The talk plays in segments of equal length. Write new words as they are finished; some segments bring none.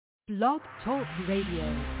Blog Talk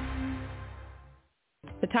Radio.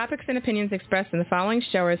 The topics and opinions expressed in the following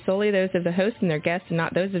show are solely those of the host and their guests and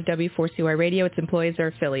not those of W4CY Radio, its employees, or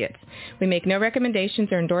affiliates. We make no recommendations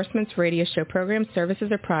or endorsements for radio show programs,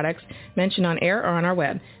 services, or products mentioned on air or on our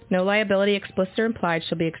web. No liability, explicit or implied,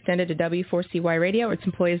 shall be extended to W4CY Radio or its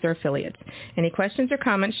employees or affiliates. Any questions or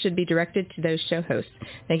comments should be directed to those show hosts.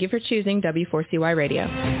 Thank you for choosing W4CY Radio.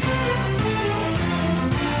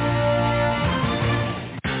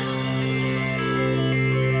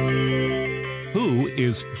 Who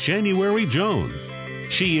is January Jones?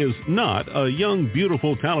 She is not a young,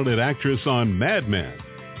 beautiful, talented actress on Mad Men.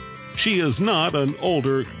 She is not an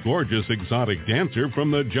older, gorgeous, exotic dancer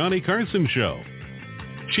from the Johnny Carson show.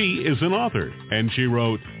 She is an author, and she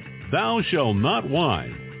wrote, Thou Shalt Not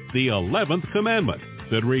Whine, the 11th Commandment,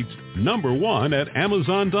 that reached #1 at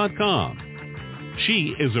Amazon.com.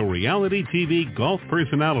 She is a reality TV golf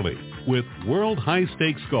personality with World High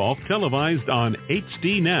Stakes Golf televised on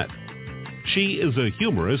HDNet. She is a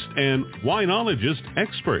humorist and winologist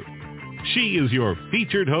expert. She is your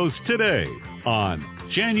featured host today on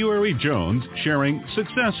January Jones Sharing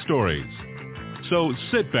Success Stories. So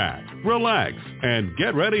sit back, relax, and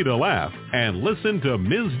get ready to laugh and listen to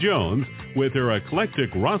Ms. Jones with her eclectic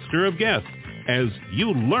roster of guests as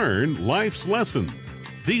you learn life's lessons.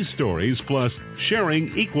 These stories plus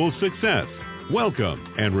sharing equals success.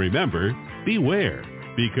 Welcome, and remember, beware,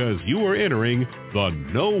 because you are entering the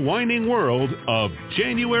no whining world of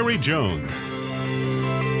January Jones.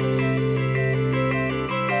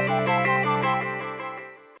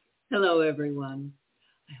 Hello, everyone.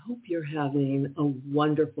 I hope you're having a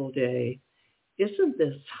wonderful day. Isn't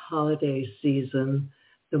this holiday season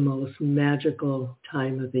the most magical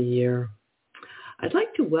time of the year? I'd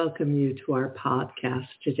like to welcome you to our podcast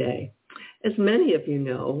today. As many of you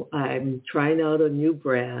know, I'm trying out a new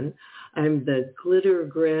brand. I'm the Glitter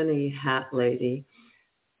Granny Hat Lady.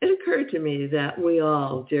 It occurred to me that we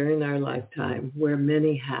all, during our lifetime, wear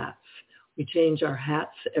many hats. We change our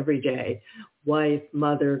hats every day. Wife,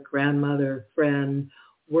 mother, grandmother, friend,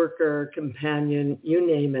 worker, companion, you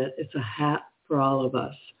name it. It's a hat for all of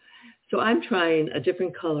us. So I'm trying a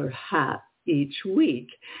different color hat each week.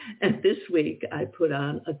 And this week I put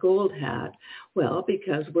on a gold hat. Well,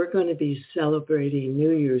 because we're going to be celebrating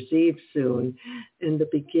New Year's Eve soon and the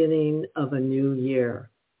beginning of a new year.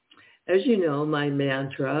 As you know, my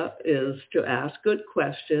mantra is to ask good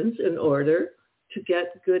questions in order to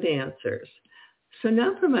get good answers. So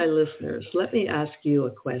now for my listeners, let me ask you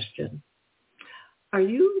a question. Are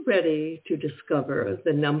you ready to discover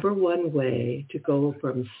the #1 way to go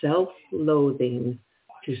from self-loathing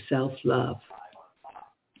to self-love?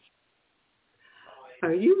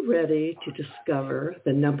 Are you ready to discover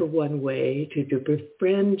the #1 way to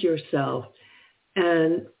befriend yourself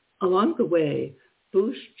and along the way,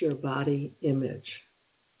 boost your body image?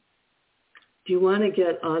 Do you want to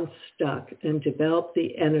get unstuck and develop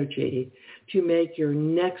the energy to make your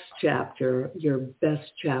next chapter your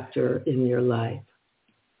best chapter in your life?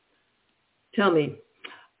 Tell me,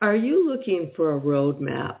 are you looking for a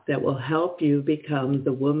roadmap that will help you become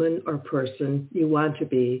the woman or person you want to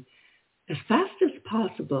be as fast as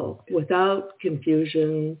possible without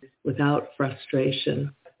confusion, without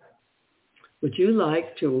frustration? Would you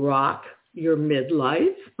like to rock your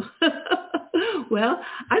midlife? Well,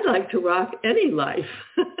 I'd like to rock any life.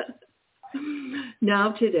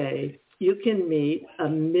 Now today, you can meet a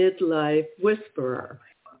Midlife Whisperer.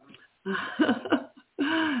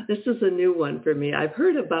 This is a new one for me. I've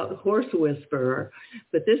heard about horse whisperer,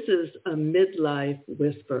 but this is a midlife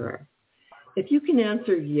whisperer. If you can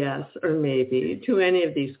answer yes or maybe to any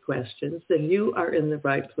of these questions, then you are in the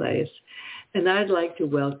right place. And I'd like to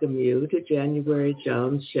welcome you to January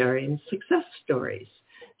Jones Sharing Success Stories.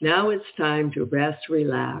 Now it's time to rest,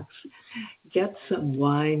 relax, get some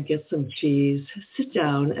wine, get some cheese, sit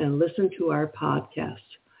down and listen to our podcast.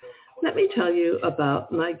 Let me tell you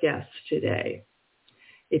about my guest today.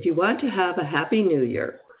 If you want to have a happy new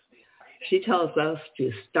year, she tells us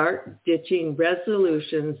to start ditching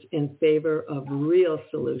resolutions in favor of real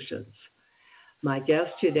solutions. My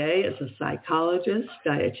guest today is a psychologist,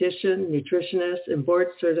 dietitian, nutritionist, and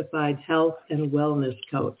board-certified health and wellness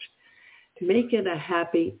coach. To make it a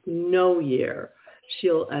happy no year,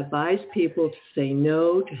 she'll advise people to say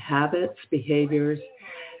no to habits, behaviors,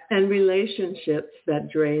 and relationships that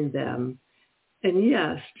drain them. And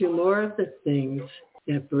yes, do more of the things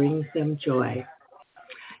that brings them joy.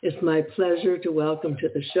 It's my pleasure to welcome to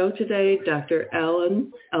the show today, Dr.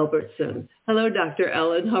 Ellen Albertson. Hello, Dr.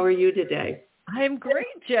 Ellen. How are you today? I'm great,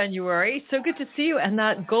 January. So good to see you. And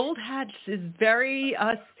that gold hat is very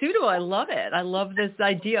suitable. I love it. I love this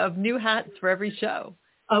idea of new hats for every show.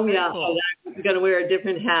 Oh, Very yeah. cool. I'm going to wear a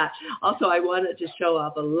different hat. Also, I wanted to show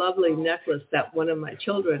off a lovely necklace that one of my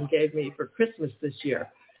children gave me for Christmas this year.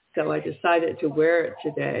 So I decided to wear it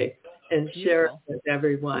today and share it Beautiful. with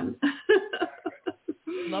everyone.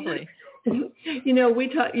 Lovely. You know,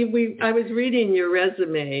 I was reading your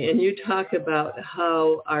resume, and you talk about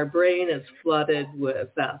how our brain is flooded with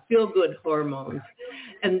feel-good hormones,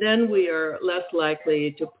 and then we are less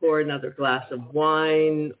likely to pour another glass of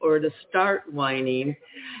wine or to start whining,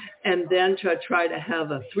 and then to try to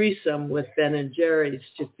have a threesome with Ben and Jerry's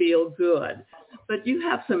to feel good. But you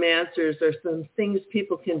have some answers or some things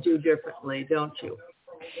people can do differently, don't you?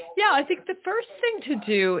 Yeah, I think the first thing to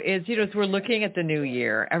do is, as we're looking at the new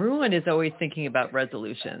year, everyone is always thinking about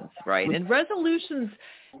resolutions, right? And resolutions,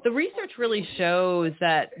 the research really shows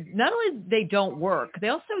that not only they don't work, they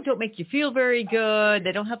also don't make you feel very good.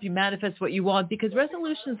 They don't help you manifest what you want, because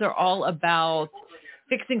resolutions are all about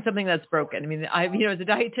fixing something that's broken. I mean, as a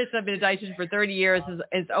dietitian, I've been a dietitian for 30 years.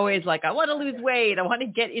 It's always like, I want to lose weight. I want to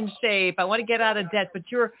get in shape. I want to get out of debt. But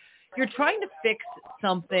you're trying to fix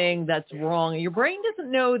something that's wrong. Your brain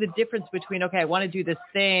doesn't know the difference between, okay, I want to do this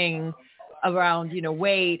thing around,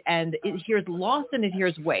 weight, and here's loss and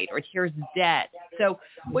here's weight, or here's debt. So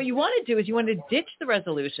what you want to do is you want to ditch the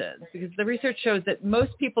resolutions, because the research shows that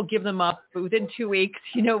most people give them up within 2 weeks.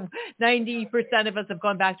 90% of us have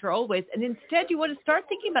gone back to our old ways. And instead you want to start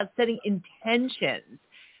thinking about setting intentions,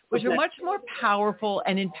 which are much more powerful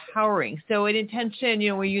and empowering. So an intention,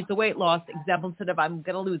 we use the weight loss example. Instead of I'm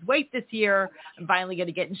going to lose weight this year, I'm finally going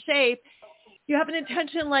to get in shape, you have an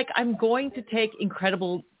intention like I'm going to take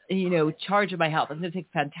incredible charge of my health. I'm going to take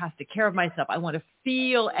fantastic care of myself. I want to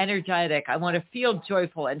feel energetic. I want to feel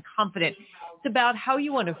joyful and confident. It's about how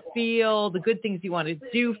you want to feel, the good things you want to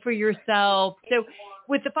do for yourself. So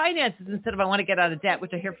with the finances, instead of I want to get out of debt,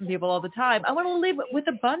 which I hear from people all the time, I want to live with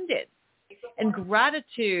abundance and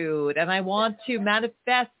gratitude, and I want to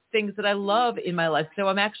manifest things that I love in my life. So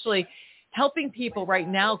I'm actually helping people right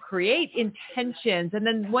now create intentions, and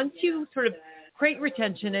then once you sort of create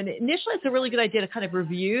retention, and initially it's a really good idea to kind of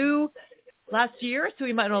review last year, so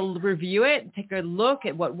we might want to review it and take a look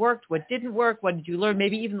at what worked, what didn't work, what did you learn,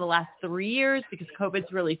 maybe even the last 3 years, because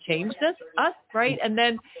COVID's really changed us, right? And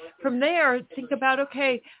then from there, think about,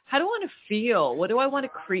 okay, how do I want to feel? What do I want to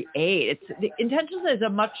create? The intentions is a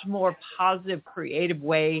much more positive, creative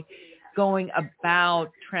way going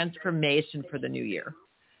about transformation for the new year.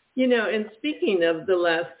 And speaking of the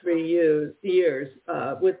last 3 years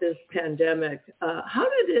with this pandemic, how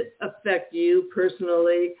did it affect you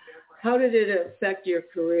personally? How did it affect your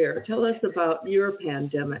career? Tell us about your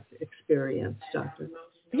pandemic experience, Doctor.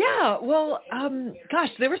 Yeah, well,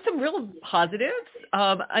 there were some real positives.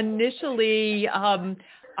 Initially,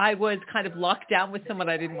 I was kind of locked down with someone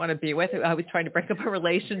I didn't want to be with. I was trying to break up a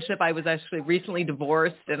relationship. I was actually recently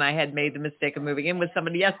divorced, and I had made the mistake of moving in with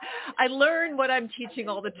somebody. Yes, I learned what I'm teaching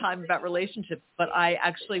all the time about relationships, but I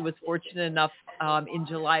actually was fortunate enough in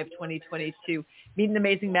July of 2020 to meet an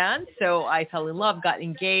amazing man. So I fell in love, got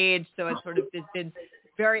engaged. So it's been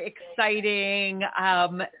very exciting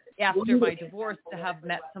after my divorce to have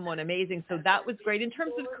met someone amazing. So that was great. In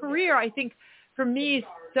terms of career, I think for me,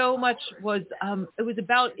 so much was, it was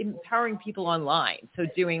about empowering people online. So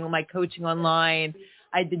doing my coaching online,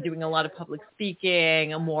 I'd been doing a lot of public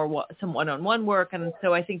speaking, some one-on-one work. And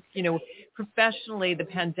so I think, professionally, the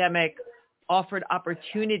pandemic offered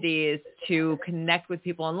opportunities to connect with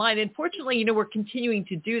people online. And fortunately, we're continuing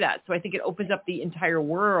to do that. So I think it opens up the entire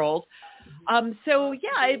world.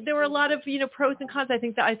 There were a lot of, pros and cons. I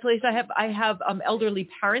think the isolation, I have elderly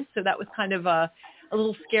parents. So that was kind of a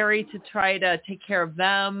little scary to try to take care of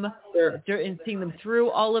them and seeing them through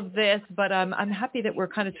all of this. But I'm happy that we're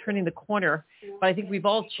kind of turning the corner. But I think we've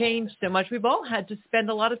all changed so much. We've all had to spend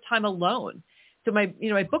a lot of time alone. So my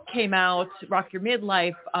book came out, Rock Your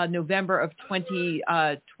Midlife, November of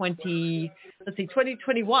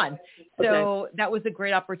 2021. So that was a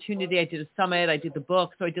great opportunity. I did a summit. I did the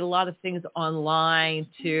book. So I did a lot of things online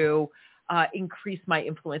to increase my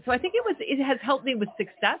influence. So I think it has helped me with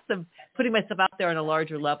success of putting myself out there on a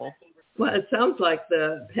larger level. Well, it sounds like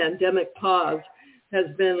the pandemic pause has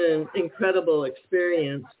been an incredible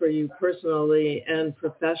experience for you personally and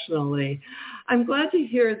professionally. I'm glad to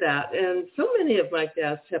hear that. And so many of my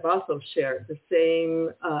guests have also shared the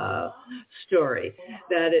same story,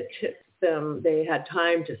 that it took them, they had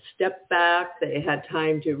time to step back, they had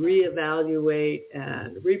time to reevaluate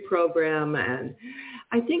and reprogram. And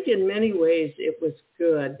I think in many ways it was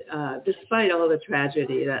good, despite all the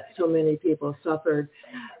tragedy that so many people suffered.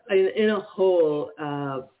 In a whole,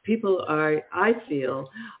 people I feel,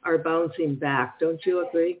 are bouncing back. Don't you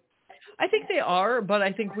agree? I think they are, but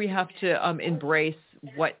I think we have to embrace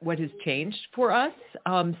what has changed for us.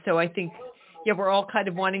 So I think, we're all kind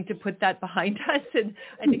of wanting to put that behind us. And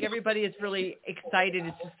I think everybody is really excited.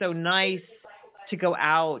 It's just so nice to go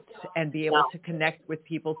out and be able to connect with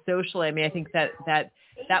people socially. I mean, I think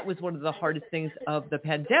that was one of the hardest things of the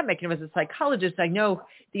pandemic. And as a psychologist, I know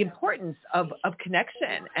the importance of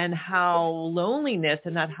connection and how loneliness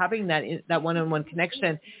and not having that one-on-one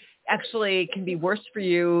connection actually can be worse for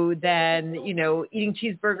you than, eating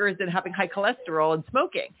cheeseburgers and having high cholesterol and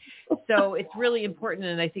smoking. So it's really important.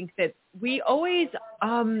 And I think that we always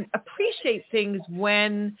appreciate things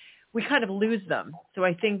when we kind of lose them. So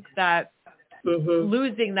I think that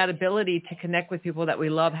losing that ability to connect with people that we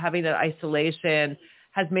love, having that isolation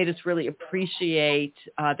has made us really appreciate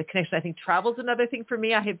the connection. I think travel's another thing for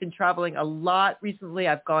me. I have been traveling a lot recently.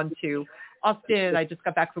 I've gone to Austin. I just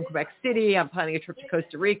got back from Quebec City. I'm planning a trip to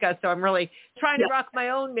Costa Rica. So I'm really trying to rock my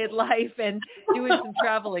own midlife and doing some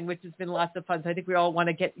traveling, which has been lots of fun. So I think we all want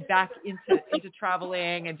to get back into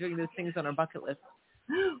traveling and doing those things on our bucket list.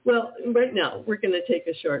 Well, right now we're going to take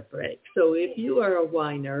a short break. So if you are a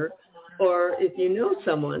whiner or if you know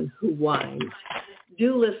someone who whines,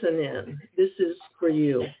 do listen in. This is for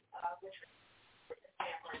you.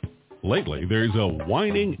 Lately, there's a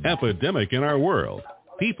whining epidemic in our world.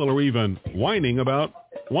 People are even whining about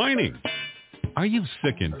whining. Are you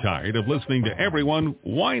sick and tired of listening to everyone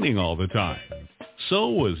whining all the time? So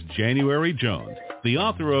was January Jones, the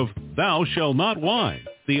author of Thou Shalt Not Whine,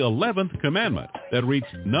 the 11th commandment that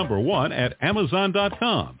reached number 1 at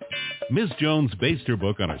Amazon.com. Ms. Jones based her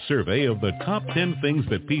book on a survey of the top 10 things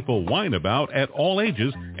that people whine about at all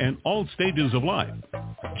ages and all stages of life.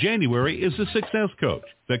 January is a success coach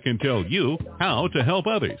that can tell you how to help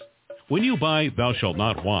others. When you buy Thou Shalt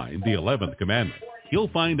Not Whine, the 11th commandment, you'll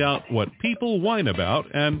find out what people whine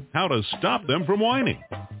about and how to stop them from whining.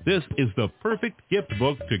 This is the perfect gift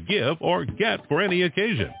book to give or get for any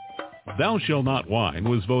occasion. Thou Shalt Not Whine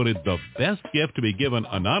was voted the best gift to be given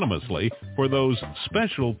anonymously for those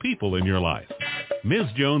special people in your life. Ms.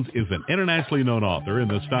 Jones is an internationally known author in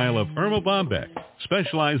the style of Irma Bombeck,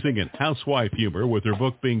 specializing in housewife humor with her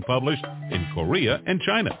book being published in Korea and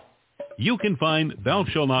China. You can find Thou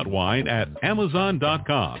Shalt Not Whine at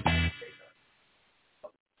Amazon.com.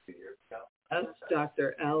 That's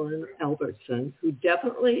Dr. Ellen Albertson, who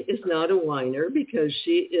definitely is not a whiner because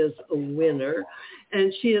she is a winner,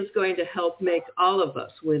 and she is going to help make all of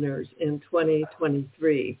us winners in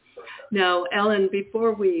 2023. Now, Ellen,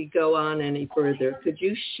 before we go on any further, could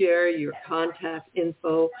you share your contact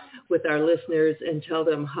info with our listeners and tell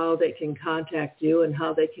them how they can contact you and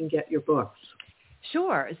how they can get your books?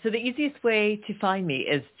 Sure. So the easiest way to find me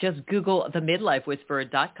is just Google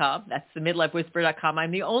themidlifewhisperer.com. That's themidlifewhisperer.com.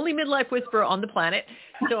 I'm the only midlife whisperer on the planet,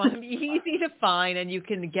 so I'm easy to find, and you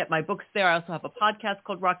can get my books there. I also have a podcast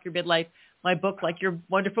called Rock Your Midlife, my book, like your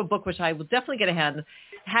wonderful book, which I will definitely get a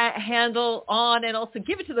handle on and also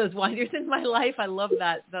give it to those whiners in my life. I love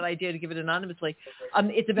that idea to give it anonymously.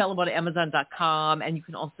 It's available at Amazon.com, and you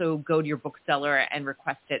can also go to your bookseller and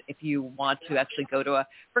request it if you want to actually go to a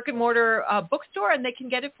brick and mortar bookstore, and they can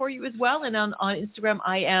get it for you as well. And on Instagram,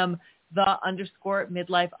 I am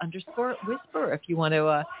 _midlife_whisperer. If you want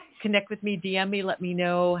to connect with me, DM me, let me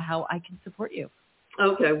know how I can support you.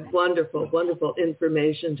 Okay, wonderful, wonderful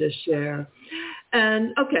information to share.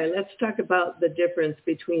 And okay, let's talk about the difference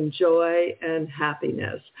between joy and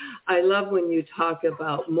happiness. I love when you talk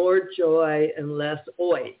about more joy and less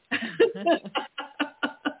oi.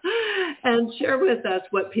 And share with us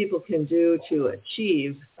what people can do to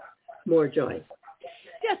achieve more joy.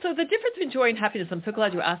 Yeah, so the difference between joy and happiness, I'm so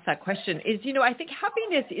glad you asked that question, is, I think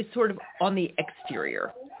happiness is sort of on the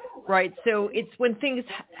exterior. Right. So it's when things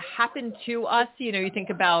happen to us, you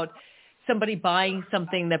think about somebody buying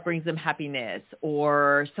something that brings them happiness,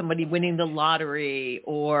 or somebody winning the lottery,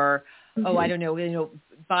 or, I don't know,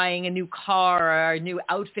 buying a new car or a new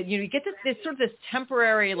outfit. You get this sort of this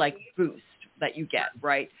temporary boost that you get.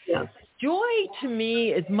 Right. Yeah. Joy to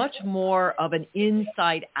me is much more of an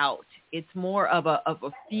inside out. It's more of a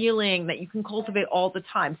feeling that you can cultivate all the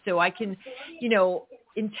time. So I can,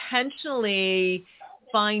 intentionally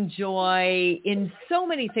find joy in so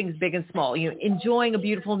many things, big and small. Enjoying a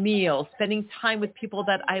beautiful meal, spending time with people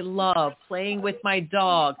that I love, playing with my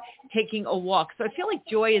dog, taking a walk. So I feel like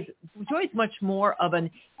joy is much more of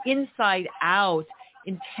an inside out,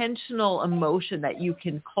 intentional emotion that you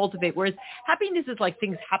can cultivate. Whereas happiness is like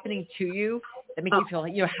things happening to you that make you feel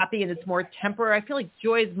happy, and it's more temporary. I feel like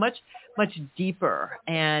joy is much, much deeper,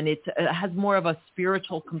 and it has more of a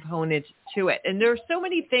spiritual component to it. And there are so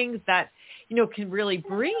many things that can really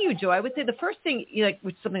bring you joy. I would say the first thing,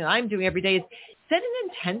 which is something I'm doing every day, is set an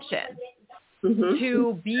intention.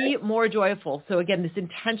 to be more joyful. So again, this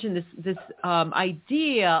intention, this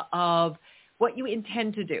idea of what you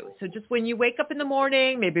intend to do. So just when you wake up in the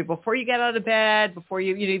morning, maybe before you get out of bed, before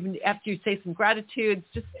you even after you say some gratitudes,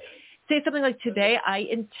 just say something like, today I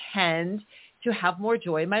intend to have more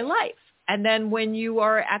joy in my life. And then when you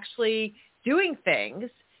are actually doing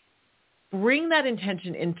things, bring that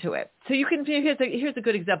intention into it. So you can, here's a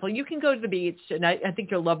good example. You can go to the beach, and I think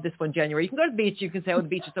you'll love this one, January. You can go to the beach, you can say, oh, the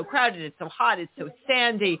beach is so crowded, it's so hot, it's so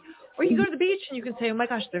sandy. Or you can go to the beach and you can say, oh my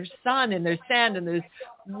gosh, there's sun and there's sand and there's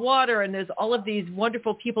water and there's all of these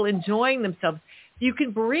wonderful people enjoying themselves. You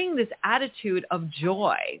can bring this attitude of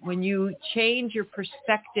joy when you change your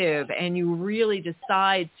perspective and you really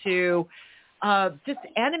decide to just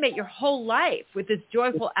animate your whole life with this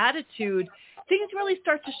joyful attitude. Things really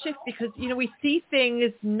start to shift because, we see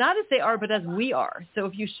things not as they are, but as we are. So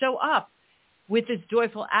if you show up with this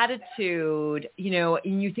joyful attitude,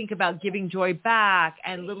 and you think about giving joy back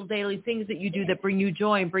and little daily things that you do that bring you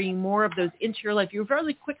joy and bringing more of those into your life, you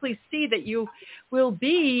really quickly see that you will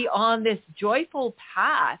be on this joyful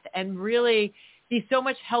path and really be so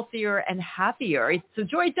much healthier and happier. So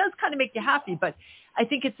joy does kind of make you happy, but I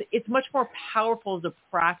think it's much more powerful as a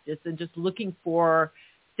practice than just looking for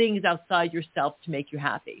things outside yourself to make you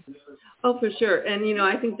happy. Oh, for sure. And,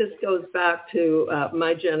 I think this goes back to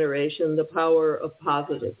my generation, the power of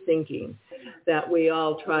positive thinking that we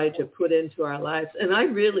all try to put into our lives. And I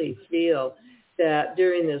really feel that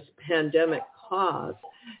during this pandemic pause,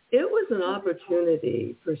 it was an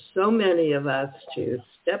opportunity for so many of us to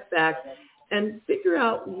step back and figure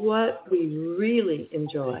out what we really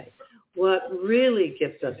enjoy, what really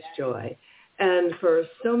gives us joy. And for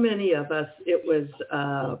so many of us, it was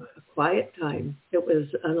a quiet time. It was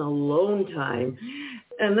an alone time.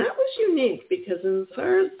 And that was unique because in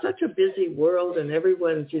such a busy world and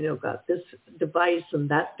everyone's, got this device and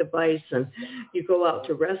that device, and you go out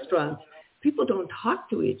to restaurants, people don't talk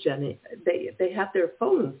to each other. They have their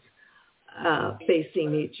phones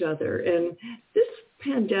facing each other. And this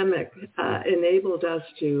pandemic enabled us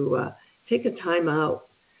to take a time out.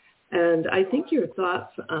 And I think your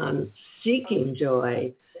thoughts on seeking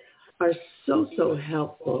joy are so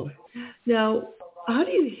helpful. Now, how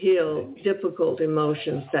do you heal difficult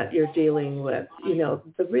emotions that you're dealing with,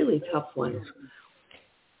 the really tough ones?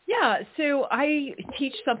 Yeah, so I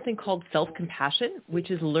teach something called self-compassion, which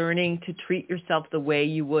is learning to treat yourself the way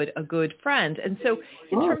you would a good friend. And so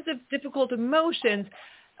in terms of difficult emotions,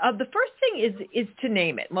 the first thing is to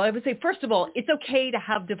name it. Well, I would say, first of all, it's okay to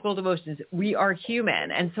have difficult emotions. We are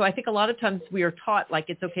human. And so I think a lot of times we are taught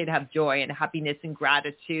it's okay to have joy and happiness and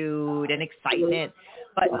gratitude and excitement.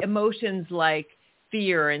 But emotions like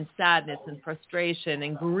fear and sadness and frustration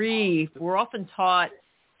and grief, we're often taught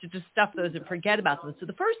to just stuff those and forget about them. So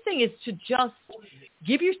the first thing is to just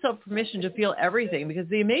give yourself permission to feel everything, because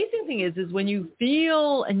the amazing thing is when you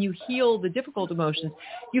feel and you heal the difficult emotions,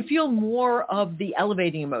 you feel more of the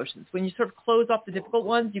elevating emotions. When you sort of close off the difficult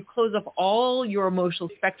ones, you close off all your emotional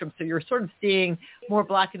spectrum. So you're sort of seeing more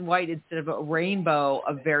black and white instead of a rainbow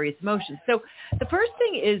of various emotions. So the first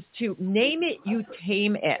thing is to name it, you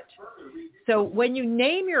tame it. So when you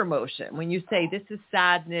name your emotion, when you say this is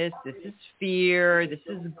sadness, this is fear, this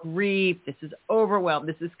is grief, this is overwhelm,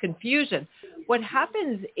 this is confusion, what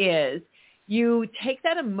happens is you take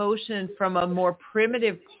that emotion from a more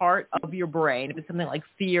primitive part of your brain. If it's something like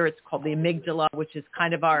fear, it's called the amygdala, which is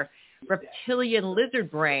kind of our reptilian lizard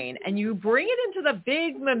brain, and you bring it into the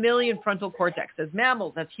big mammalian frontal cortex. As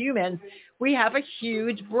mammals, as humans, we have a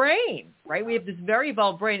huge brain, right? We have this very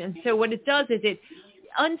evolved brain. And so what it does is it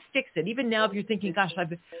unsticks it. Even now, if you're thinking, gosh,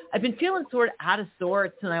 I've been feeling sort of out of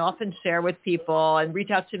sorts, and I often share with people, and reach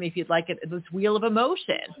out to me if you'd like it, this wheel of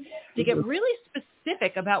emotion, to get really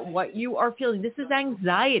specific about what you are feeling. This is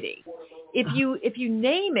anxiety. If you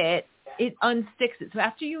name it, it unsticks it. So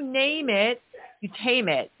after you name it, you tame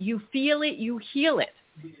it, you feel it, you heal it.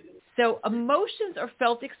 So emotions are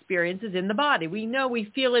felt experiences in the body. We know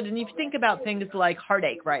we feel it. And you think about things like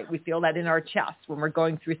heartache, right? We feel that in our chest when we're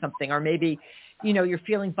going through something, or maybe, you're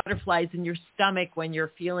feeling butterflies in your stomach when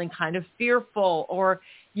you're feeling kind of fearful, or,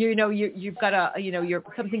 you've got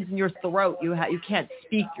some things in your throat. You can't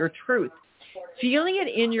speak your truth. Feeling it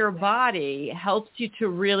in your body helps you to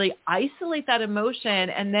really isolate that emotion.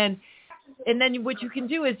 And then what you can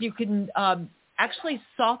do is you can, actually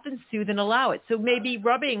soften, soothe, and allow it. So maybe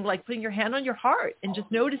rubbing, like putting your hand on your heart and just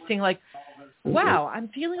noticing wow, I'm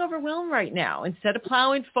feeling overwhelmed right now. Instead of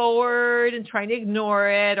plowing forward and trying to ignore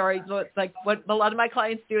it, or like what a lot of my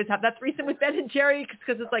clients do is have that threesome with Ben and Jerry,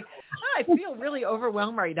 because it's like, I feel really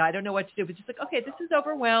overwhelmed right now. I don't know what to do. But just okay, this is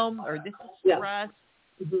overwhelm, or this is stress.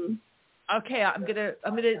 Yeah. Mm-hmm. okay, I'm gonna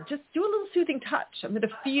just do a little soothing touch. I'm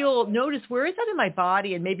gonna notice where is that in my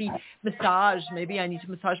body, and maybe massage. Maybe I need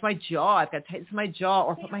to massage my jaw. I've got tightness in my jaw,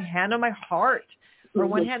 or put my hand on my heart, or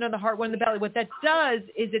one hand on the heart, one on the belly. What that does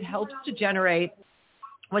is it helps to generate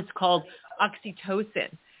what's called oxytocin,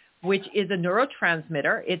 which is a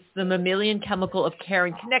neurotransmitter. It's the mammalian chemical of care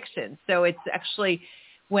and connection. So it's actually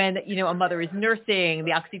when, a mother is nursing,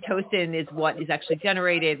 the oxytocin is what is actually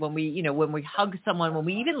generated when we hug someone, when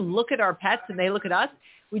we even look at our pets and they look at us,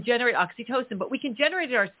 we generate oxytocin, but we can generate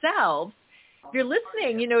it ourselves. If you're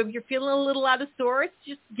listening, if you're feeling a little out of sorts,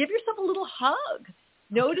 just give yourself a little hug.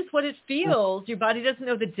 Notice what it feels. Your body doesn't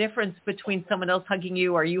know the difference between someone else hugging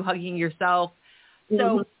you or you hugging yourself.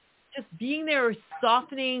 So just being there,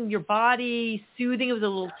 softening your body, soothing it with a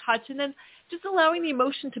little touch, and then just allowing the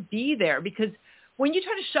emotion to be there. Because when you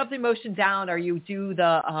try to shove the emotion down, or you do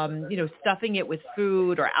the, stuffing it with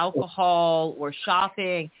food or alcohol or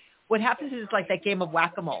shopping, what happens is it's like that game of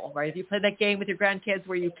whack-a-mole, right? If you play that game with your grandkids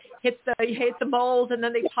where you hit the moles and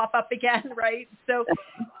then they pop up again, right? So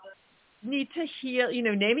need to heal,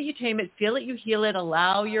 name it, you tame it, feel it, you heal it,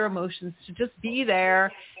 allow your emotions to just be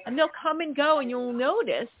there, and they'll come and go, and you'll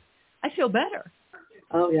notice, I feel better.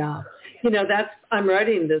 Oh, yeah. I'm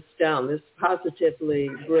writing this down. This is positively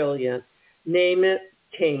brilliant. Name it,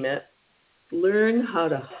 tame it. Learn how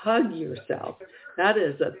to hug yourself. That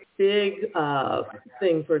is a big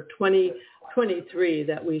thing for 2023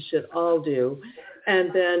 that we should all do.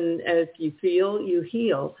 And then as you feel, you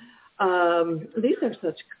heal. These are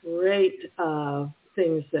such great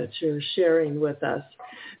things that you're sharing with us.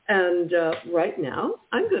 And right now,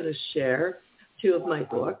 I'm going to share 2 of my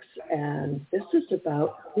books, and this is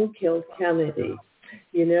about who killed Kennedy.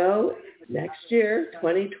 Next year,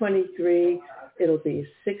 2023, it'll be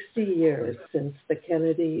 60 years since the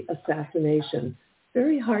Kennedy assassination.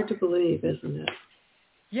 Very hard to believe, isn't it?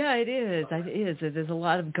 Yeah, it is. It is. There's a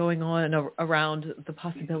lot of going on around the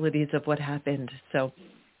possibilities of what happened. So,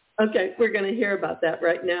 okay, we're going to hear about that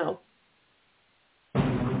right now.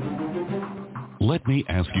 Let me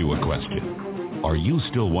ask you a question. Are you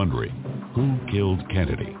still wondering who killed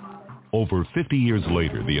Kennedy? Over 50 years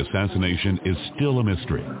later, the assassination is still a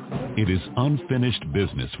mystery. It is unfinished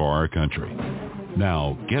business for our country.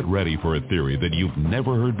 Now, get ready for a theory that you've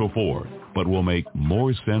never heard before, but will make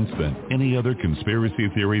more sense than any other conspiracy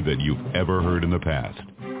theory that you've ever heard in the past.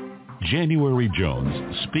 January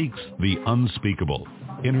Jones speaks the unspeakable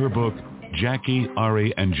in her book, Jackie,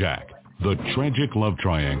 Ari, and Jack, the tragic love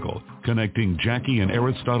triangle connecting Jackie and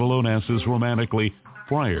Aristotle Onassis romantically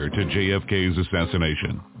prior to JFK's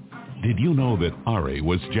assassination. Did you know that Ari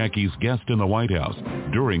was Jackie's guest in the White House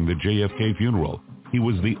during the JFK funeral? He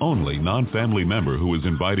was the only non-family member who was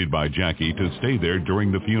invited by Jackie to stay there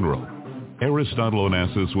during the funeral. Aristotle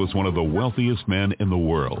Onassis was one of the wealthiest men in the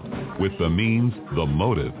world, with the means, the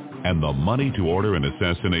motive, and the money to order an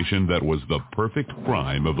assassination that was the perfect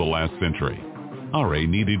crime of the last century. Ari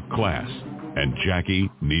needed class, and Jackie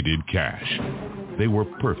needed cash. They were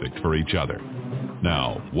perfect for each other.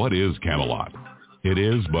 Now, what is Camelot? It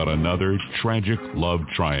is but another tragic love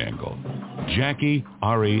triangle. Jackie,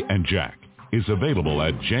 Ari, and Jack is available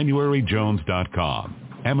at JanuaryJones.com,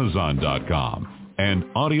 Amazon.com, and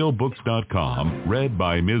audiobooks.com, read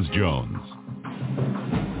by Ms. Jones.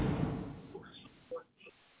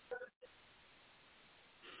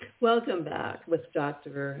 Welcome back with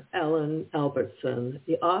Dr. Ellen Albertson,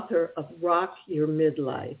 the author of Rock Your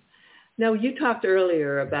Midlife. Now, you talked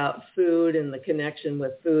earlier about food and the connection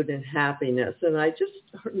with food and happiness, and I just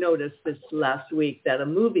noticed this last week that a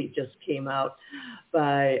movie just came out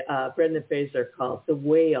by Brendan Fraser called The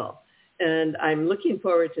Whale, and I'm looking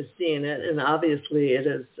forward to seeing it, and obviously it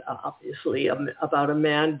is about a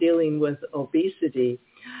man dealing with obesity.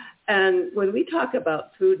 And when we talk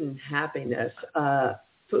about food and happiness,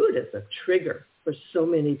 food is a trigger for so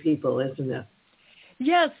many people, isn't it?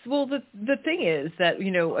 Yes. Well, the thing is that,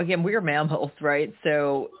 again, we are mammals, right?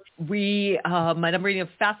 So I'm reading a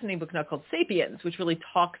fascinating book now called Sapiens, which really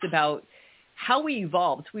talks about how we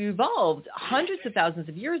evolved. We evolved hundreds of thousands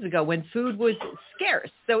of years ago when food was scarce.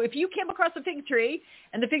 So if you came across a fig tree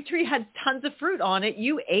and the fig tree had tons of fruit on it,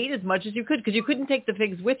 you ate as much as you could because you couldn't take the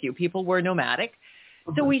figs with you. People were nomadic.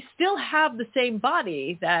 So we still have the same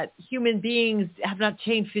body that human beings have not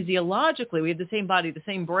changed physiologically. We have the same body, the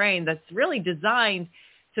same brain that's really designed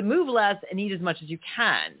to move less and eat as much as you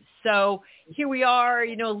can. So here we are,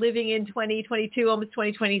 living in 2022, almost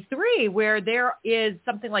 2023, where there is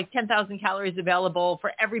something like 10,000 calories available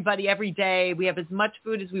for everybody every day. We have as much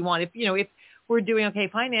food as we want if we're doing okay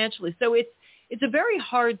financially. So it's a very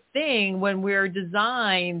hard thing when we're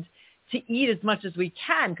designed to eat as much as we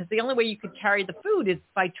can, because the only way you could carry the food is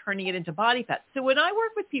by turning it into body fat. So when I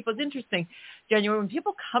work with people, it's interesting, January, when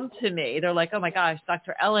people come to me, they're like, oh my gosh,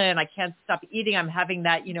 Dr. Ellen, I can't stop eating. I'm having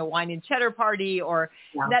that, wine and cheddar party, or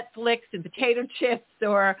Netflix and potato chips,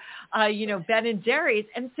 or, Ben and Jerry's.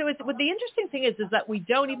 And so what the interesting thing is that we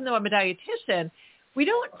don't, even though I'm a dietitian, we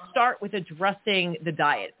don't start with addressing the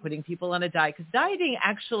diet, putting people on a diet, because dieting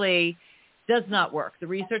actually does not work. The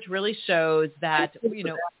research really shows that, when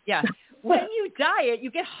you diet,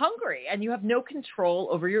 you get hungry and you have no control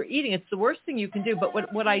over your eating. It's the worst thing you can do. But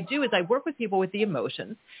what I do is I work with people with the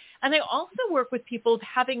emotions, and I also work with people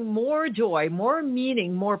having more joy, more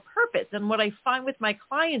meaning, more purpose. And what I find with my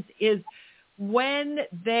clients is when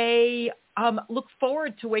they look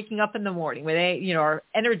forward to waking up in the morning, when they, are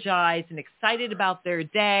energized and excited about their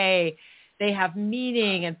day, they have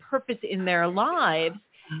meaning and purpose in their lives.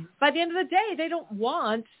 By the end of the day, they don't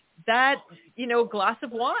want that, glass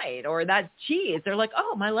of wine or that cheese. They're like,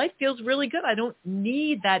 oh, my life feels really good. I don't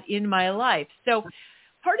need that in my life. So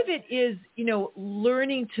part of it is,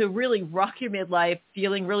 learning to really rock your midlife,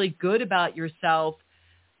 feeling really good about yourself.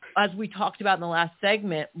 As we talked about in the last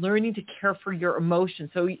segment, learning to care for your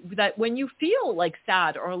emotions, so that when you feel like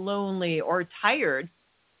sad or lonely or tired,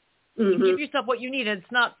 you give yourself what you need. And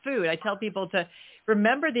it's not food. I tell people to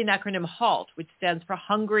remember the acronym HALT, which stands for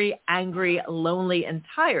hungry, angry, lonely, and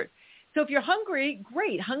tired. So if you're hungry,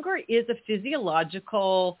 great. Hunger is a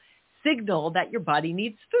physiological signal that your body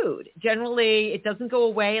needs food. Generally, it doesn't go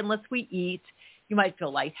away unless we eat. You might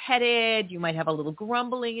feel lightheaded. You might have a little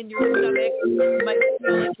grumbling in your stomach. You might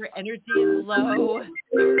feel like your energy is low.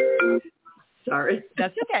 Sorry.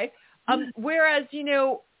 That's okay. Whereas,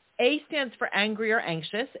 A stands for angry or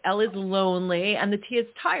anxious, L is lonely, and the T is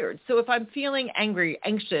tired. So if I'm feeling angry,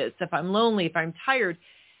 anxious, if I'm lonely, if I'm tired,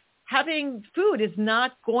 having food is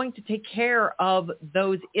not going to take care of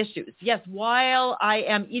those issues. Yes, while I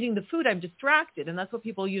am eating the food, I'm distracted, and that's what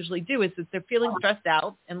people usually do, is that they're feeling stressed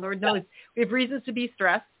out, and Lord knows we have reasons to be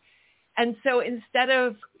stressed. And so instead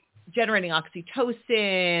of generating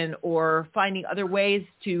oxytocin or finding other ways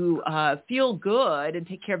to feel good and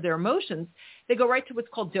take care of their emotions, they go right to what's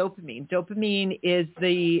called dopamine. Dopamine is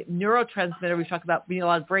the neurotransmitter we talk about, a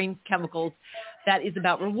lot of brain chemicals, that is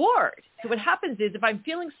about reward. So what happens is if I'm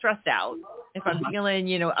feeling stressed out, if I'm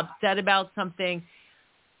feeling, upset about something,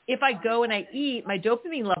 if I go and I eat, my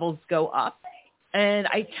dopamine levels go up, and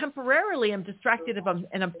I temporarily am distracted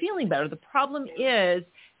and I'm feeling better. The problem is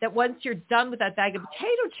that once you're done with that bag of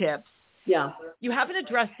potato chips, you haven't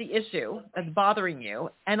addressed the issue that's bothering you.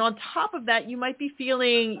 And on top of that, you might be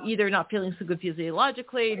feeling either not feeling so good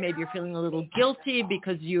physiologically, maybe you're feeling a little guilty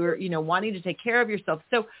because you're, wanting to take care of yourself.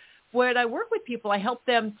 So when I work with people, I help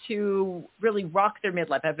them to really rock their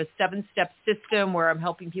midlife. I have a 7-step system where I'm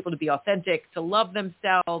helping people to be authentic, to love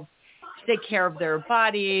themselves, to take care of their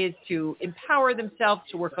bodies, to empower themselves,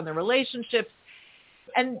 to work on their relationships,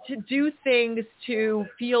 and to do things to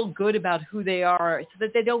feel good about who they are so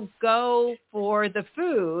that they don't go for the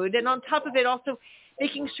food. And on top of it, also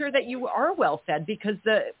making sure that you are well fed, because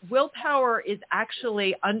the willpower is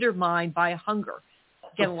actually undermined by hunger.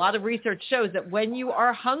 Again, a lot of research shows that when you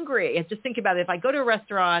are hungry, and just think about it, if I go to a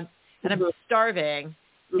restaurant and I'm starving,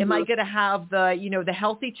 am I going to have the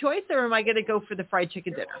healthy choice, or am I going to go for the fried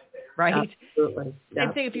chicken dinner, right? Absolutely. Yeah.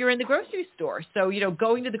 Same thing if you're in the grocery store. So,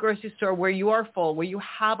 going to the grocery store where you are full, where you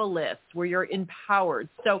have a list, where you're empowered.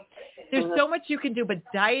 So there's so much you can do, but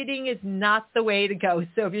dieting is not the way to go.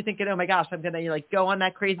 So if you're thinking, oh my gosh, I'm going to go on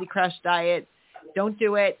that crazy crash diet, don't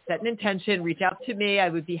do it. Set an intention. Reach out to me. I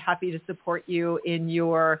would be happy to support you in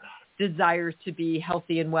your desire to be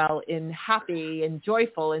healthy and well and happy and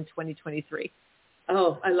joyful in 2023.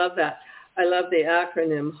 Oh, I love that. I love the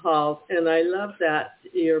acronym HALT, and I love that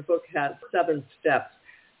your book has 7 steps,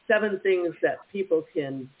 7 things that people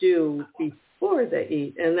can do before they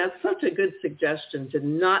eat. And that's such a good suggestion, to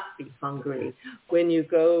not be hungry when you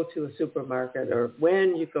go to a supermarket or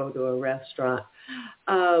when you go to a restaurant.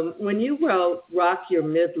 When you wrote Rock Your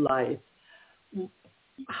Midlife,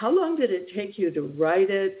 how long did it take you to write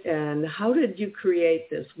it, and how did you create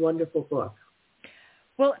this wonderful book?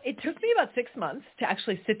 Well, it took me about 6 months to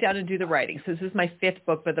actually sit down and do the writing. So this is my 5th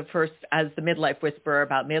book, but the first as the Midlife Whisperer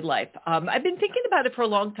about midlife. I've been thinking about it for a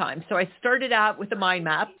long time. So I started out with a mind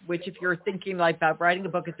map, which if you're thinking about writing a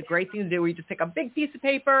book, it's a great thing to do, where you just take a big piece of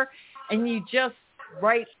paper and you just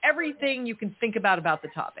write everything you can think about the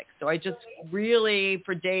topic. So I just really,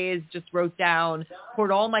 for days, just wrote down,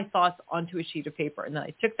 poured all my thoughts onto a sheet of paper. And then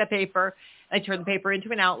I took that paper and I turned the paper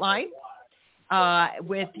into an outline.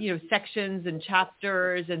 with, sections and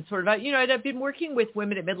chapters and sort of, and I've been working with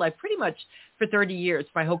women at midlife pretty much for 30 years,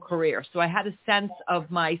 my whole career. So I had a sense of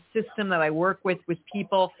my system that I work with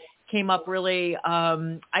people, came up really,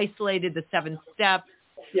 isolated the 7 steps,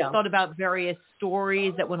 thought about various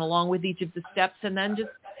stories that went along with each of the steps, and then just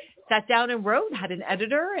sat down and wrote, had an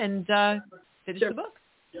editor, and finished the book.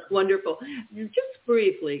 Wonderful. Just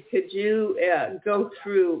briefly, could you go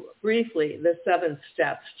through briefly the 7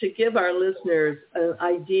 steps to give our listeners an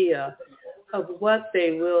idea of what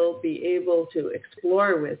they will be able to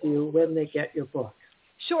explore with you when they get your book?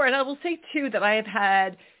 Sure. And I will say, too, that I have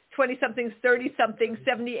had 20-somethings, 30-somethings,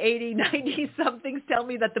 70, 80, 90-somethings tell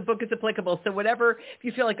me that the book is applicable. So whatever, if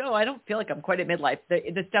you feel like, I don't feel like I'm quite at midlife,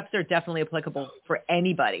 the steps are definitely applicable for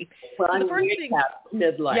anybody. Well, so I'm at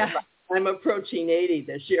midlife. Yeah. I'm approaching 80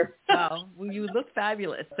 this year. Well, you look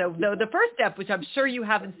fabulous. So the first step, which I'm sure you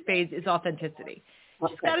have in spades, is authenticity. You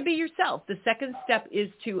just got to be yourself. The second step is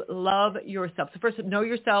to love yourself. So first, know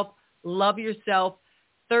yourself, love yourself.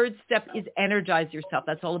 Third step is energize yourself.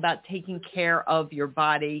 That's all about taking care of your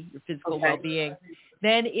body, your physical well-being.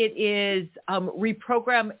 Then it is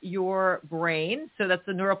reprogram your brain. So that's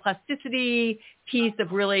the neuroplasticity piece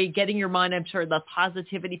of really getting your mind, I'm sure, the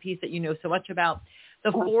positivity piece that you know so much about.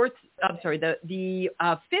 The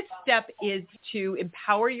fifth step is to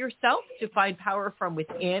empower yourself, to find power from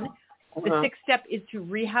within. The sixth step is to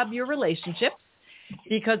rehab your relationships,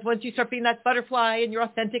 because once you start being that butterfly and you're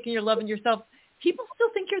authentic and you're loving yourself, people still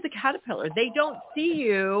think you're the caterpillar. They don't see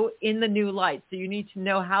you in the new light. So you need to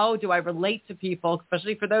know, how do I relate to people,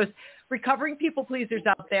 especially for those recovering people pleasers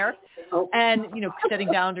out there, and,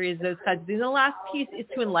 setting boundaries, those kinds of things. And the last piece is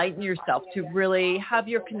to enlighten yourself, to really have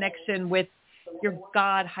your connection with your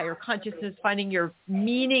God, higher consciousness, finding your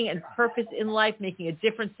meaning and purpose in life, making a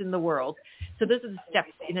difference in the world. So those are the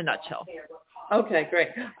steps in a nutshell. Okay, great.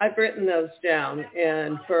 I've written those down.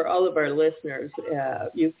 And for all of our listeners,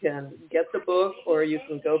 you can get the book, or you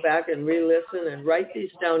can go back and re-listen and write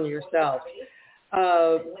these down yourself.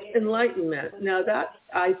 Enlightenment. Now that,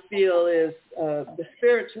 I feel, is the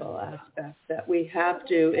spiritual aspect that we have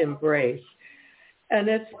to embrace. And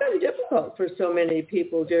it's been difficult for so many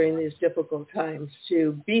people during these difficult times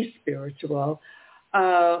to be spiritual.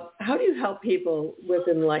 How do you help people with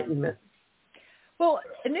enlightenment? Well,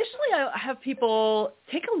 initially I have people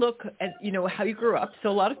take a look at, how you grew up. So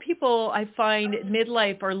a lot of people, I find,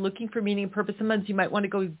 midlife are looking for meaning and purpose. Sometimes you might want to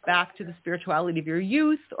go back to the spirituality of your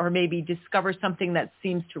youth, or maybe discover something that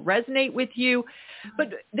seems to resonate with you. But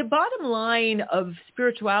the bottom line of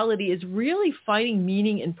spirituality is really finding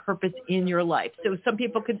meaning and purpose in your life. So some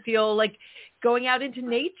people could feel like going out into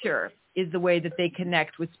nature is the way that they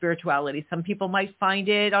connect with spirituality. Some people might find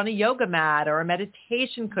it on a yoga mat or a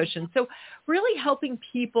meditation cushion. So really helping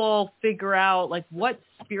people figure out what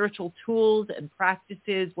spiritual tools and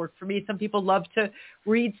practices work for me. Some people love to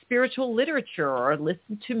read spiritual literature or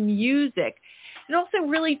listen to music. And also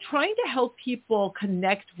really trying to help people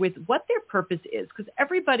connect with what their purpose is, because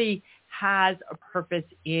everybody has a purpose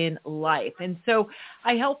in life. And so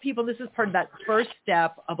I help people, this is part of that first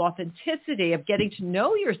step of authenticity, of getting to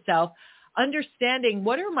know yourself, understanding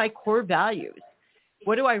what are my core values?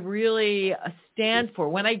 What do I really stand for?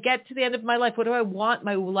 When I get to the end of my life, what do I want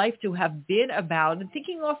my life to have been about? And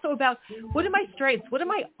thinking also about, what are my strengths? What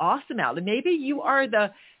am I awesome at? And maybe you are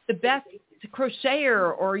the best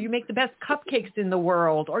crocheter, or you make the best cupcakes in the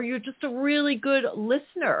world, or you're just a really good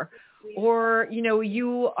listener, or,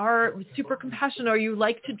 you are super compassionate, or you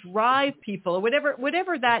like to drive people, or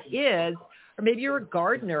whatever that is. Or maybe you're a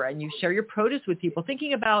gardener and you share your produce with people,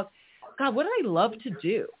 thinking about, God, what do I love to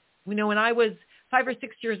do? When I was 5 or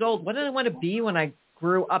 6 years old, what did I want to be when I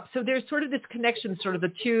grew up? So there's sort of this connection, sort of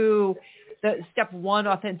the step one,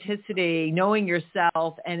 authenticity, knowing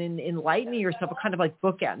yourself, and enlightening yourself, are kind of like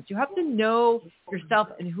bookends. You have to know yourself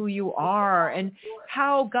and who you are and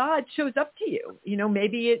how God shows up to you.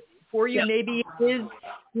 Maybe it for you, maybe it is,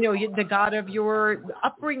 the God of your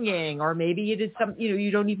upbringing, or maybe it is some, you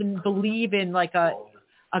don't even believe in like a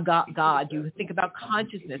God. You think about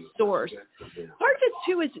consciousness, source. Part of it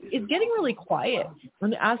too is getting really quiet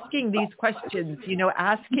when asking these questions,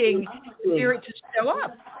 asking spirit to show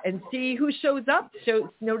up and see who shows up.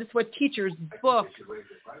 Notice what teachers, books,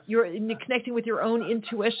 you're connecting with your own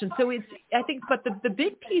intuition. So I think, but the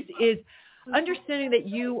big piece is understanding that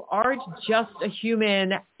you aren't just a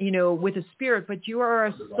human, with a spirit, but you are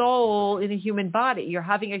a soul in a human body. You're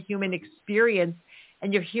having a human experience,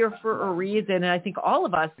 and you're here for a reason. And I think all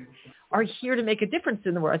of us are here to make a difference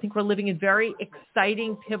in the world. I think we're living in very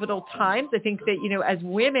exciting, pivotal times. I think that, as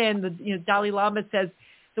women, Dalai Lama says,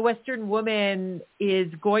 the Western woman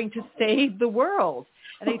is going to save the world.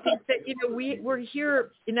 And I think that, we're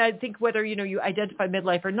here, and I think whether, you identify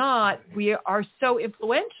midlife or not, we are so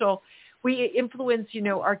influential. We influence,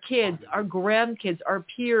 our kids, our grandkids, our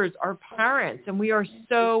peers, our parents, and we are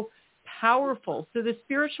so powerful. So the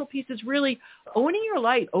spiritual piece is really owning your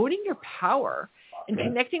light, owning your power, and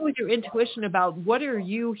connecting with your intuition about what are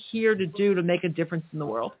you here to do to make a difference in the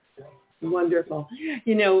world. Wonderful.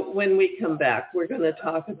 When we come back, we're going to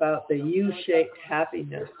talk about the U-shaped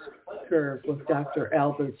happiness curve with Dr.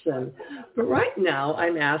 Albertson. But right now,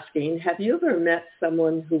 I'm asking, have you ever met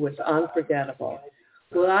someone who was unforgettable?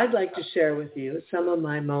 Well, I'd like to share with you some of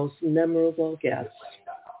my most memorable guests.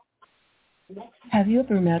 Have you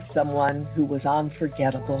ever met someone who was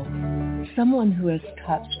unforgettable? Someone who has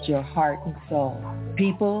touched your heart and soul?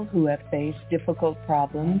 People who have faced difficult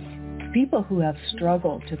problems? People who have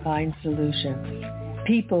struggled to find solutions?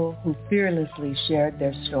 People who fearlessly shared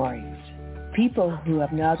their stories? People who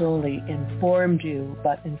have not only informed you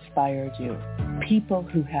but inspired you? People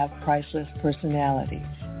who have priceless personalities?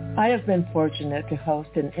 I have been fortunate to host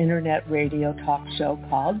an internet radio talk show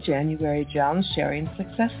called January Jones Sharing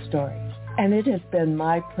Success Stories, and it has been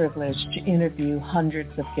my privilege to interview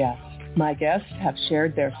hundreds of guests. My guests have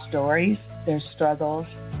shared their stories, their struggles,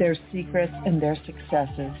 their secrets, and their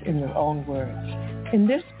successes in their own words. In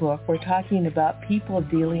this book, we're talking about people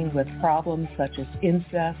dealing with problems such as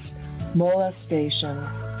incest, molestation,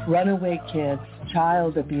 runaway kids,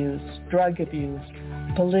 child abuse, drug abuse,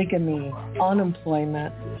 polygamy,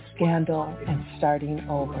 unemployment, scandal, and starting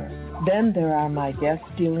over. Then there are my guests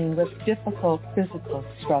dealing with difficult physical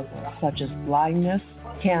struggles such as blindness,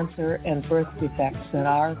 cancer, and birth defects that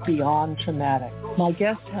are beyond traumatic. My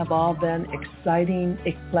guests have all been exciting,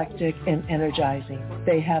 eclectic, and energizing.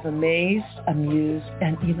 They have amazed, amused,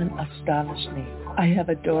 and even astonished me. I have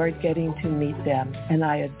adored getting to meet them, and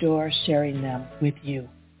I adore sharing them with you.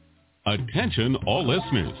 Attention all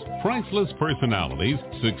listeners. Priceless Personalities,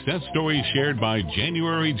 Success Stories Shared by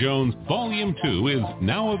January Jones, Volume 2 is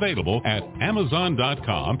now available at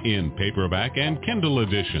Amazon.com in paperback and Kindle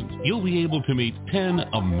editions. You'll be able to meet 10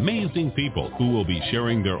 amazing people who will be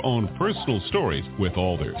sharing their own personal stories with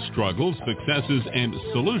all their struggles, successes, and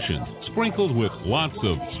solutions, sprinkled with lots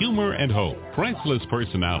of humor and hope. Priceless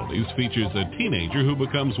Personalities features a teenager who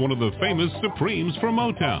becomes one of the famous Supremes from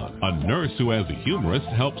Motown, a nurse who as a humorist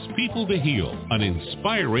helps people to heal, an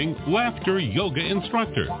inspiring laughter yoga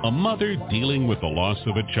instructor, a mother dealing with the loss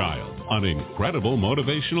of a child, an incredible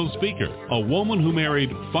motivational speaker, a woman who married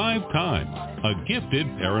 5 times, a gifted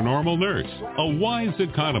paranormal nurse, a wise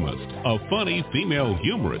economist, a funny female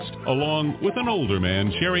humorist, along with an older man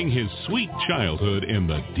sharing his sweet childhood in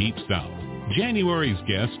the Deep South. January's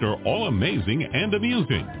guests are all amazing and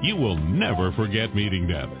amusing. You will never forget meeting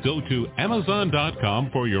them. Go to Amazon.com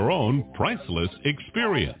for your own priceless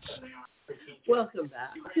experience. Welcome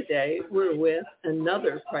back. Today we're with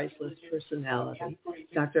another priceless personality,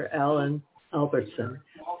 Dr. Alan Albertson.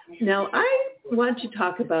 Now I want to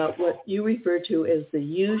talk about what you refer to as the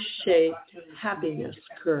U-shaped happiness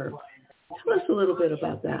curve. Tell us a little bit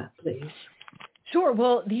about that, please. Sure.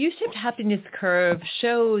 Well, the U-shaped happiness curve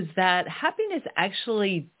shows that happiness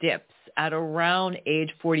actually dips at around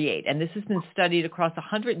age 48. And this has been studied across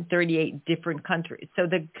 138 different countries. So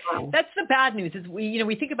that's the bad news is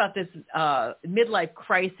we think about this midlife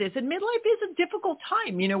crisis, and midlife is a difficult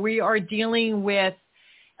time. We are dealing with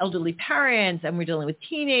elderly parents, and we're dealing with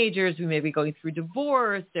teenagers. We may be going through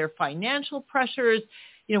divorce, their financial pressures.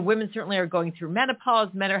 Women certainly are going through menopause.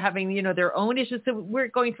 Men are having, their own issues. So we're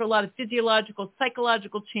going through a lot of physiological,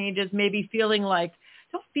 psychological changes, maybe feeling like,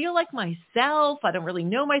 I don't feel like myself. I don't really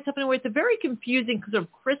know myself anymore. It's a very confusing sort of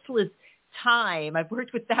chrysalis time. I've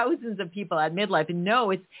worked with thousands of people at midlife and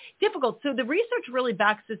know it's difficult. So the research really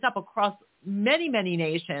backs this up across many, many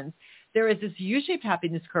nations. There is this U-shaped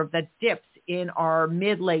happiness curve that dips in our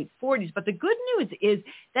mid-late 40s. But the good news is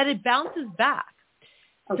that it bounces back.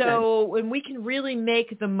 Okay. So when we can really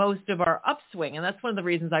make the most of our upswing, and that's one of the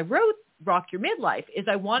reasons I wrote Rock Your Midlife, is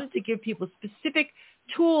I wanted to give people specific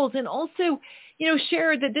tools and also,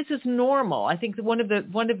 share that this is normal. I think that one of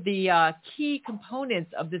the key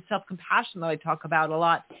components of the self-compassion that I talk about a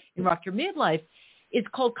lot in Rock Your Midlife is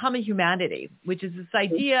called common humanity, which is this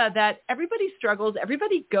idea that everybody struggles,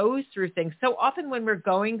 everybody goes through things. So often when we're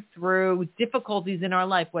going through difficulties in our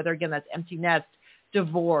life, whether again that's empty nest,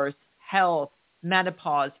 divorce, health,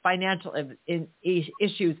 menopause, financial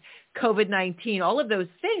issues, COVID-19, all of those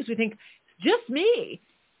things, we think, it's just me.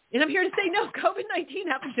 And I'm here to say, no, COVID-19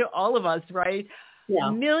 happened to all of us, right? Yeah.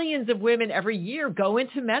 Millions of women every year go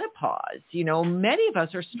into menopause. Many of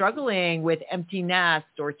us are struggling with empty nest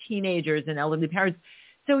or teenagers and elderly parents.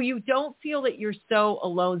 So you don't feel that you're so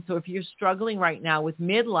alone. So if you're struggling right now with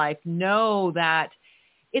midlife, know that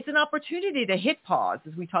it's an opportunity to hit pause,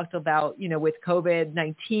 as we talked about, with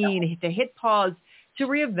COVID-19, to hit pause, to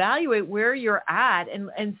reevaluate where you're at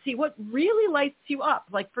and see what really lights you up.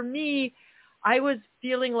 Like for me, I was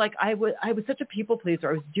feeling like I was such a people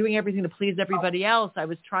pleaser. I was doing everything to please everybody else. I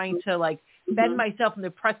was trying to bend myself in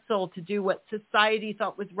the pretzel to do what society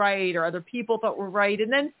thought was right or other people thought were right.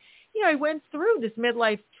 And then, I went through this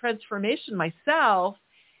midlife transformation myself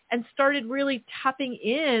and started really tapping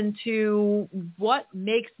into what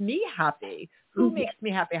makes me happy, who makes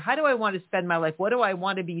me happy, how do I want to spend my life, what do I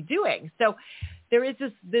want to be doing? So there is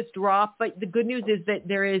this drop, but the good news is that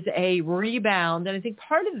there is a rebound. And I think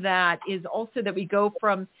part of that is also that we go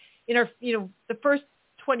from, the first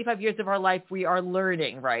 25 years of our life, we are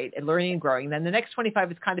learning, right? And learning and growing. Then the next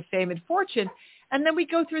 25 is kind of fame and fortune. And then we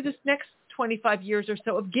go through this next 25 years or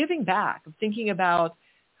so of giving back, of thinking about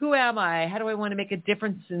who am I? How do I want to make a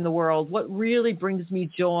difference in the world? What really brings me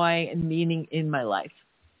joy and meaning in my life?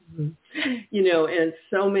 And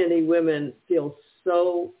so many women feel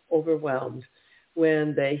so overwhelmed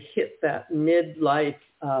when they hit that midlife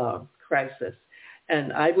crisis.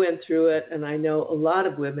 And I went through it, and I know a lot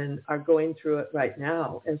of women are going through it right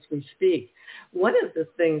now as we speak. One of the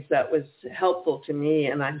things that was helpful to me,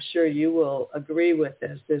 and I'm sure you will agree with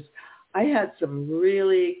this, is I had some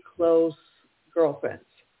really close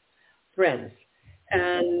friends,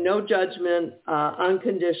 and no judgment,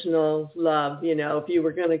 unconditional love. If you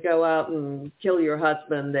were going to go out and kill your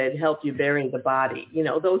husband, they'd help you bury the body,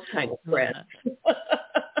 those kind of friends.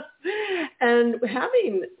 And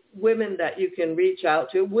having women that you can reach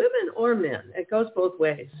out to, women or men, it goes both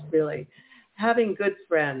ways, really. Having good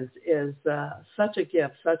friends is such a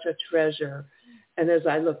gift, such a treasure. And as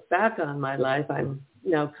I look back on my life, I'm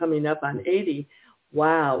now coming up on 80.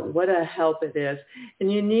 Wow, what a help it is. And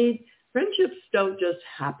friendships don't just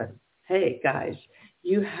happen. Hey, guys,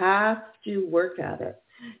 you have to work at it.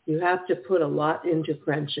 You have to put a lot into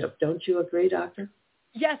friendship. Don't you agree, Doctor?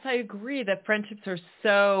 Yes, I agree that friendships are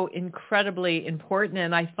so incredibly important.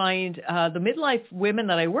 And I find the midlife women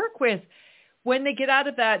that I work with, when they get out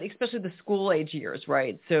of that, especially the school age years,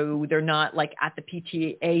 right? So they're not at the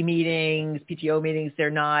PTO meetings.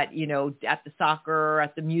 They're not, at the soccer,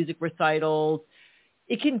 at the music recitals.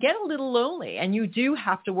 It can get a little lonely, and you do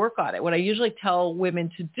have to work on it. What I usually tell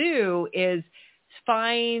women to do is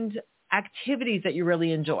find activities that you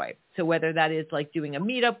really enjoy. So whether that is doing a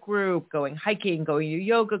meetup group, going hiking, going to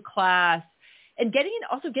yoga class, and getting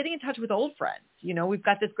in touch with old friends. We've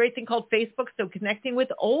got this great thing called Facebook, so connecting with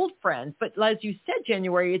old friends. But as you said,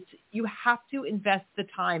 January, you have to invest the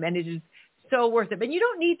time, and it is so worth it. But you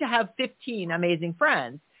don't need to have 15 amazing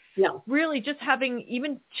friends. Yeah. Really, just having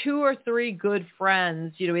even 2 or 3 good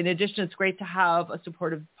friends, in addition, it's great to have a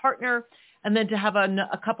supportive partner and then to have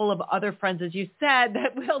a couple of other friends, as you said,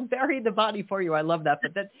 that will bury the body for you. I love that.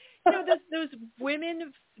 But those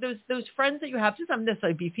women, those friends that you have, just not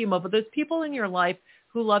necessarily be female, but those people in your life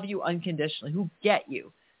who love you unconditionally, who get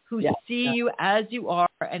you, who see you as you are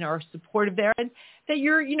and are supportive there, and that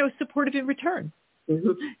you're, supportive in return.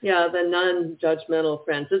 Mm-hmm. Yeah, the non-judgmental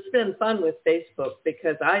friends. It's been fun with Facebook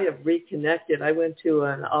because I have reconnected. I went to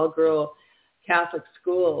an all-girl Catholic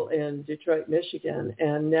school in Detroit, Michigan,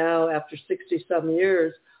 and now after 60-some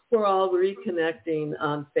years, we're all reconnecting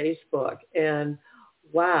on Facebook. And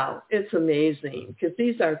wow, it's amazing because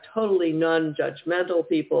these are totally non-judgmental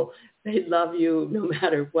people. They love you no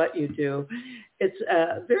matter what you do. It's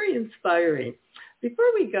very inspiring.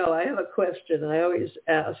 Before we go, I have a question I always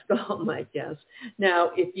ask all my guests.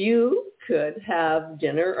 Now, if you could have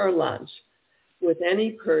dinner or lunch with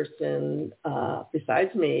any person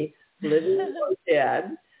besides me, living or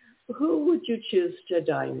dead, who would you choose to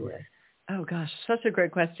dine with? Oh, gosh, such a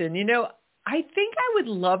great question. I think I would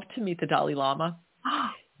love to meet the Dalai Lama.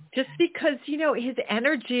 Just because, his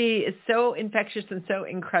energy is so infectious and so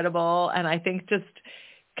incredible. And I think just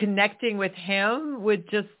connecting with him would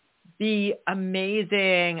just be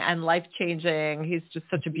amazing and life-changing. He's just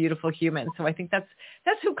such a beautiful human. So I think that's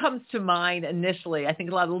who comes to mind initially. I think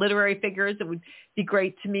a lot of literary figures that would be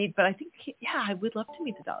great to meet. But I think, I would love to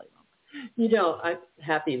meet the Dalai Lama. I'm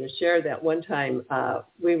happy to share that. One time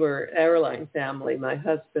we were an airline family. My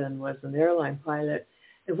husband was an airline pilot.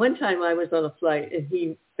 And one time I was on a flight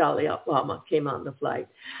and Dalai Lama came on the flight.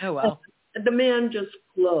 Oh, wow. And the man just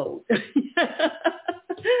glowed.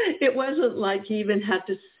 It wasn't like he even had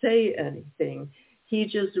to say anything. He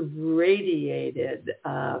just radiated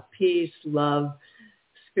peace, love,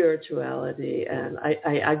 spirituality. And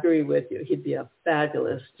I agree with you. He'd be a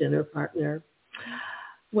fabulous dinner partner.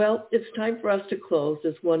 Well, it's time for us to close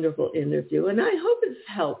this wonderful interview, and I hope it's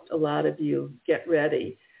helped a lot of you get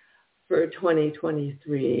ready for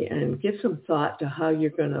 2023 and give some thought to how you're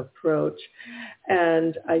going to approach.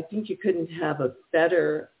 And I think you couldn't have a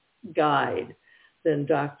better guide than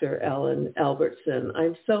Dr. Ellen Albertson.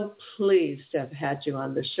 I'm so pleased to have had you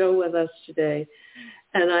on the show with us today,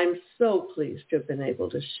 and I'm so pleased to have been able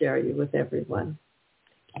to share you with everyone.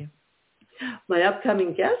 Thank you. My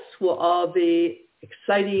upcoming guests will all be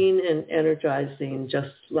exciting and energizing,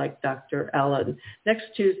 just like Dr. Ellen. Next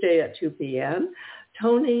Tuesday at 2 p.m.,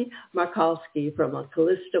 Tony Markowski from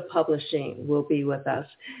Callista Publishing will be with us,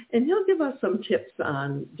 and he'll give us some tips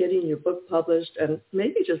on getting your book published and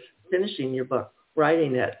maybe just finishing your book,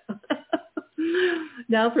 writing it.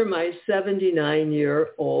 Now for my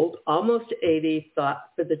 79-year-old, almost 80 thought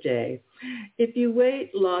for the day. If you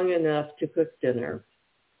wait long enough to cook dinner,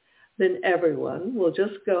 then everyone will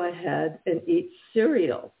just go ahead and eat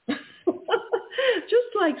cereal.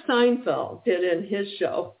 Just like Seinfeld did in his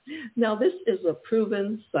show. Now, this is a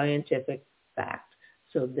proven scientific fact.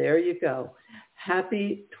 So there you go.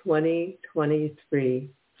 Happy 2023.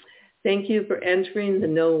 Thank you for entering the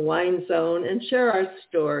No Wine Zone and share our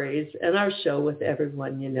stories and our show with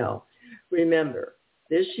everyone you know. Remember,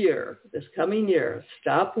 this coming year,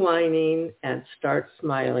 stop whining and start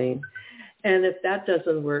smiling. And if that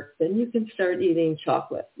doesn't work, then you can start eating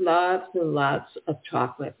chocolate. Lots and lots of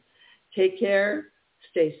chocolate. Take care.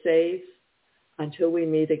 Stay safe. Until we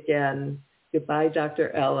meet again, goodbye, Dr.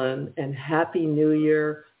 Ellen, and Happy New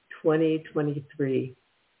Year 2023.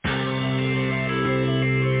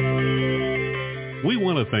 We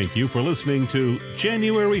want to thank you for listening to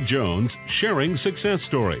January Jones Sharing Success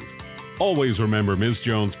Stories. Always remember Ms.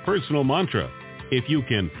 Jones' personal mantra, if you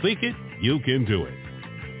can think it, you can do it.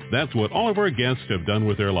 That's what all of our guests have done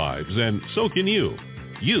with their lives, and so can you.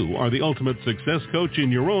 You are the ultimate success coach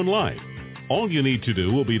in your own life. All you need to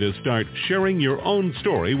do will be to start sharing your own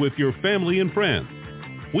story with your family and friends.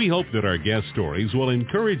 We hope that our guest stories will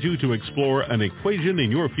encourage you to explore an equation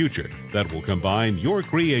in your future that will combine your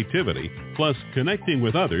creativity plus connecting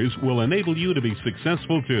with others will enable you to be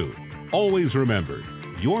successful too. Always remember,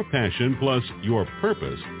 your passion plus your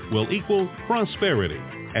purpose will equal prosperity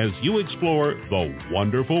as you explore the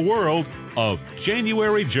wonderful world of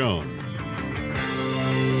January Jones.